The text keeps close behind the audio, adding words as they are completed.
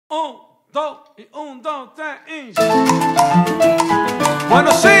Un, dos y un, dos, tres y... Bueno,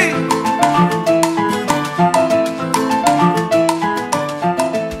 sí.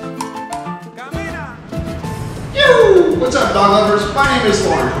 What's up, dog lovers? My name is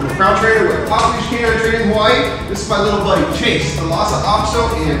Lauren. I'm a crowd trainer with Off-Leash Canine Training in Hawaii. This is my little buddy Chase, the Lhasa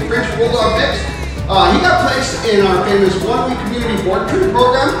Apso-Frenchie Bulldog mix. He got placed in our famous one-week community board training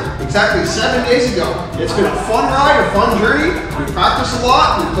program exactly 7 days ago. It's been a fun ride, a fun journey. We practiced a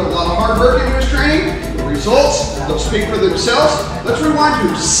lot. We put a lot of hard work into his training. The results, they'll speak for themselves. Let's rewind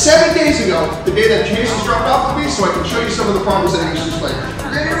to 7 days ago, the day that Chase was dropped off with me, so I can show you some of the problems that he's displayed.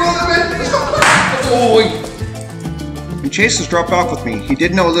 You ready to roll that, man? Let's go. When Chase was dropped off with me, he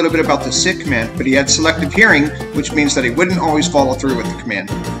did know a little bit about the sit command, but he had selective hearing, which means that he wouldn't always follow through with the command.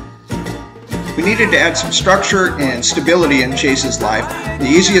 We needed to add some structure and stability in Chase's life. The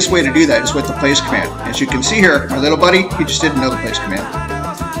easiest way to do that is with the place command. As you can see here, my little buddy, he just didn't know the place command.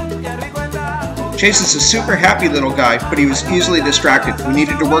 Chase is a super happy little guy, but he was easily distracted. We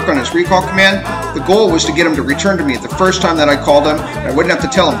needed to work on his recall command. The goal was to get him to return to me the first time that I called him. I wouldn't have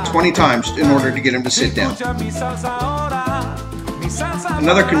to tell him 20 times in order to get him to sit down.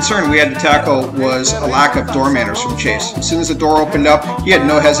 Another concern we had to tackle was a lack of door manners from Chase. As soon as the door opened up, he had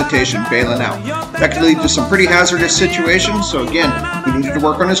no hesitation bailing out. That could lead to some pretty hazardous situations, so again, we needed to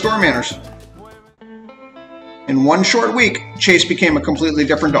work on his door manners. In one short week, Chase became a completely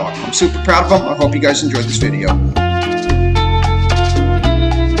different dog. I'm super proud of him. I hope you guys enjoyed this video.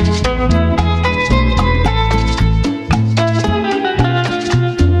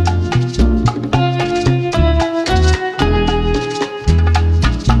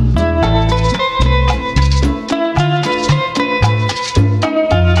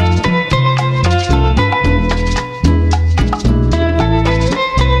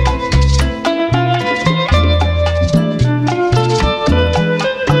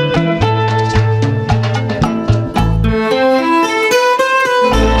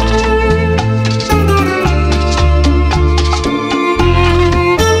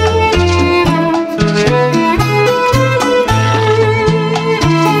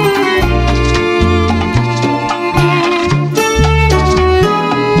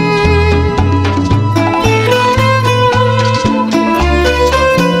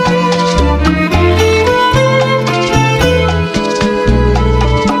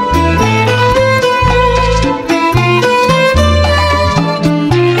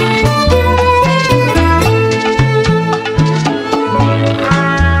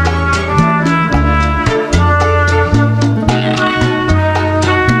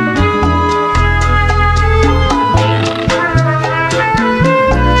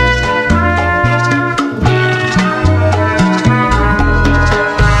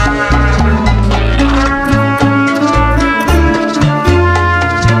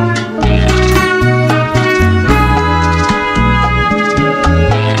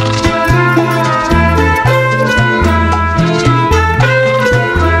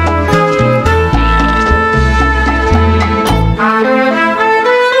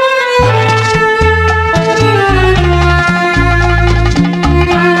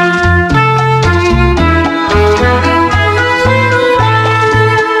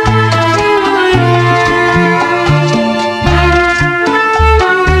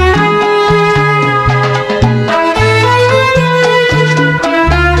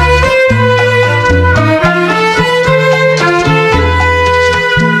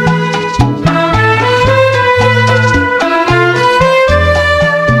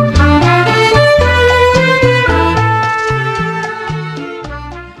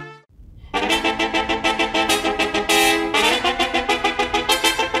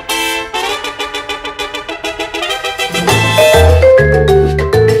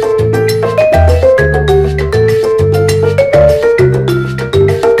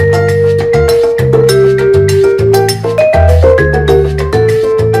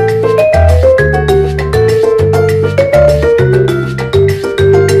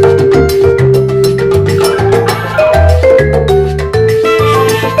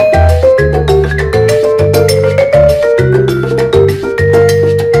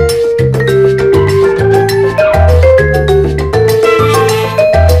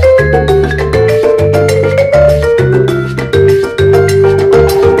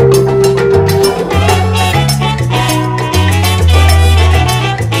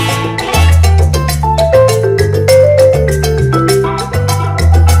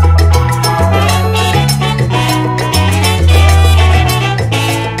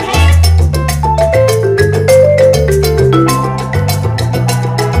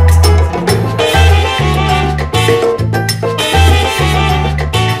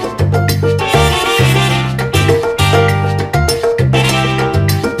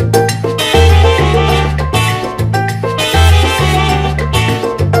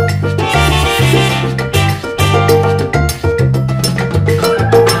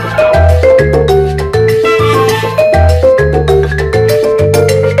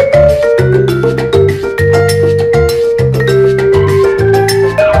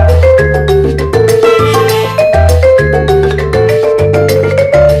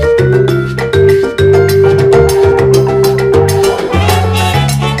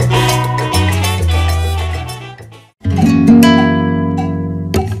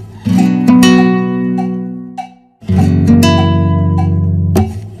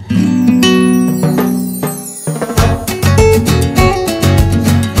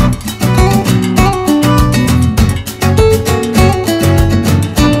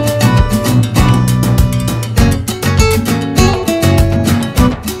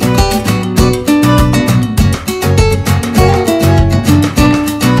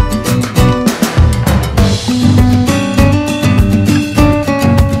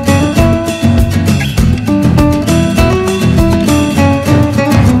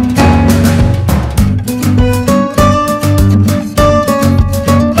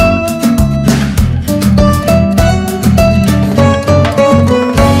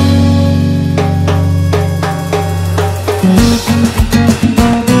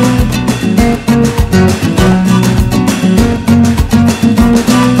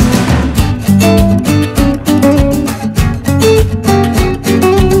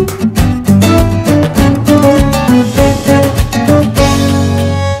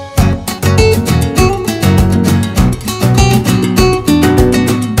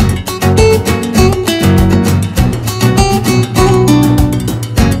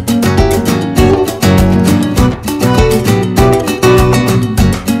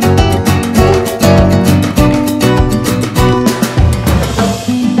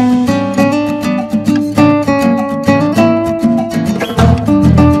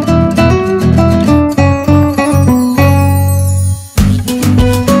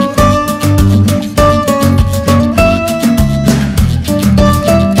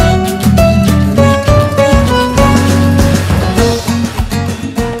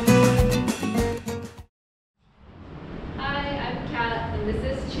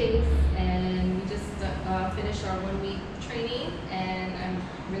 this is Chase, and we just finished our 1 week training, and I'm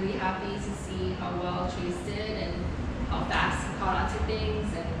really happy to see how well Chase did and how fast he caught on to things,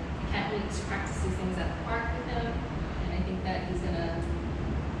 and I can't wait to practice these things at the park with him, and I think that he's gonna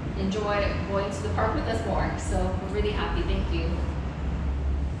enjoy going to the park with us more, so we're really happy. Thank you.